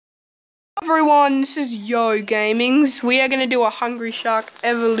Everyone, this is Yo Gamings. We are going to do a Hungry Shark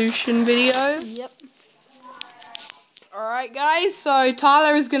evolution video. Yep. Alright guys, so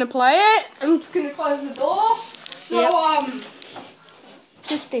Tyler is going to play it. I'm just going to close the door. So,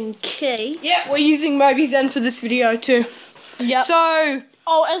 just in case. Yeah, we're using Moby Zen for this video too. Yep. So.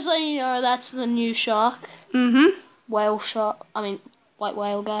 Oh, as you know, that's the new shark. Mm-hmm. Whale shark. I mean, white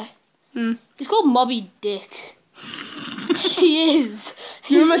whale guy. Mm. He's called Moby Dick. He is.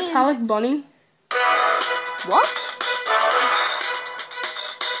 You're a metallic bunny? What?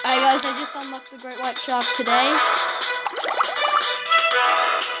 Alright guys, I just unlocked the great white shark today.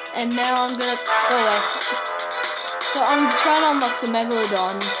 And now I'm gonna go away. So I'm trying to unlock the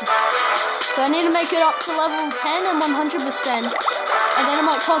Megalodon. So I need to make it up to level 10 and 100%. And then it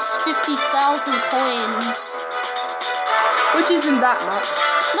might cost 50,000 coins. Which isn't that much.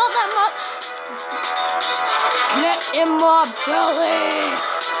 Not that much. Get in my belly.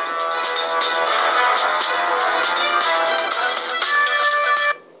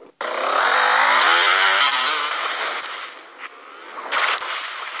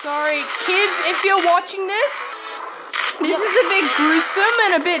 Sorry, kids, if you're watching this is a bit gruesome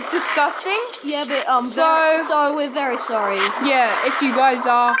and a bit disgusting. Yeah, but so we're very sorry. Yeah, if you guys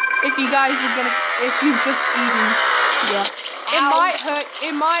are gonna, if you've just eaten, yeah, it might hurt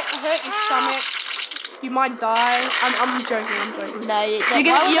your stomach. You might die. I'm joking. No,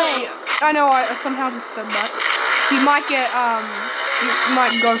 I know. I somehow just said that. You might get you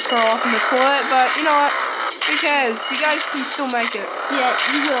might go throw up in the toilet, but you know what? Who cares? You guys can still make it. Yeah,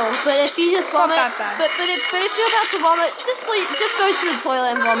 you will. But if you just vomit, not that bad. But if you're about to vomit, just go to the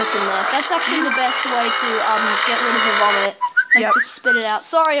toilet and vomit in there. That's actually the best way to get rid of your vomit. Like just spit it out.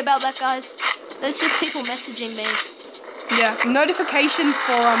 Sorry about that, guys. There's just people messaging me. Yeah, notifications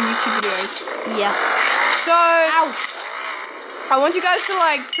for YouTube videos. Yeah. So I want you guys to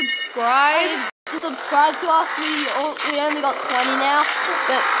like subscribe. Subscribe to us. We only got 20 now,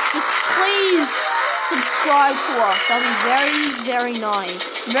 but just please subscribe to us. That'll be very, very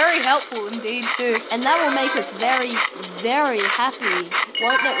nice. Very helpful indeed too. And that will make us very, very happy,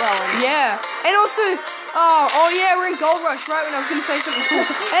 won't it, Rowan? Yeah. And also, oh yeah, we're in Gold Rush, right? When I was gonna say something cool.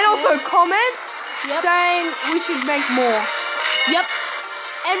 And also comment saying we should make more. Yep.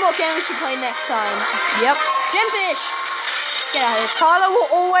 And what game we should play next time. Yep. Gemfish! Get out of here. Tyler will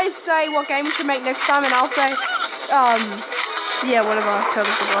always say what game we should make next time, and I'll say, yeah, whatever. I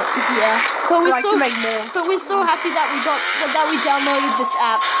totally forgot. Yeah. But we're to make more. But we're so happy that we downloaded this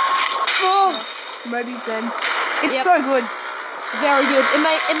app. Oh, Moby Zen. It's so good. It's very good.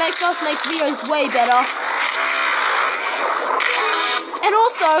 It makes us make videos way better. And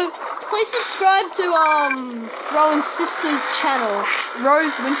also, please subscribe to Rowan's sister's channel,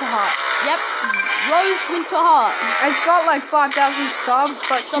 Rose Winterheart. Yep, Rose Winterheart. It's got like 5,000 subs,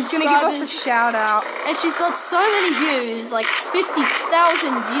 but she's gonna give us a shout out. And she's got so many views, like 50,000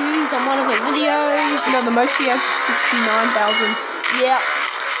 views on one of her videos. No, the most she has is 69,000. Yeah.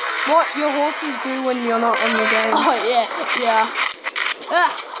 What your horses do when you're not on your game. Oh yeah.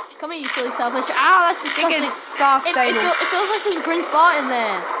 Come here, you silly selfish. Ow, that's disgusting. It's star-stable. It feels like there's a green fart in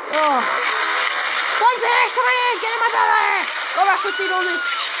there. Oh. Sunfish, come here, get in my belly. Go Rush, let's eat all this.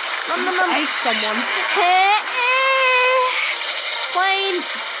 Ate someone. Plane.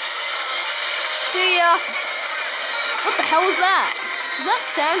 See ya. What the hell is that? Is that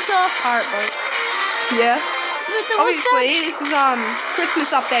Santa? Pirate boat. Yeah. Obviously, this is Christmas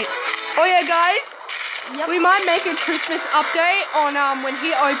update. Oh yeah, guys. Yep. We might make a Christmas update on when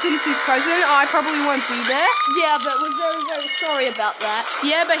he opens his present. I probably won't be there. Yeah, but we're very, very sorry about that.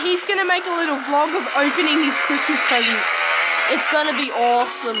 Yeah, but he's gonna make a little vlog of opening his Christmas presents. It's gonna be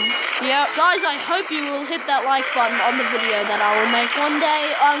awesome. Yep. Guys, I hope you will hit that like button on the video that I will make one day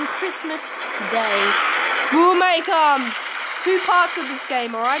on Christmas Day. We'll make 2 parts of this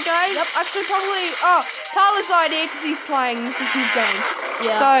game, alright guys? Yep. Actually probably Tyler's idea because he's playing, this is his game.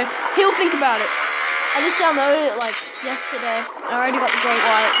 Yeah. So he'll think about it. I just downloaded it like yesterday. I already got the great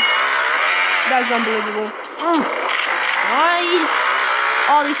white. That's unbelievable.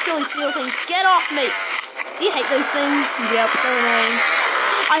 Oh, these silly seal things. Get off me! Do you hate those things? Yep. They're annoying.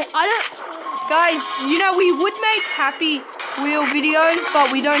 I don't... Guys, you know, we would make Happy Wheel videos,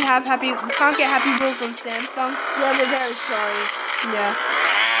 but we don't have we can't get Happy Wheels on Samsung. Yeah, we're very sorry. Yeah.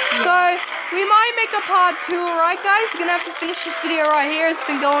 So, we might make a part 2, alright guys? We're gonna have to finish this video right here. It's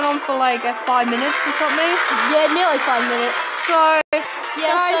been going on for like 5 minutes or something. Yeah, nearly 5 minutes. So, yeah,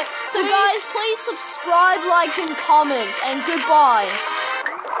 guys, so guys, please subscribe, like, and comment, and goodbye.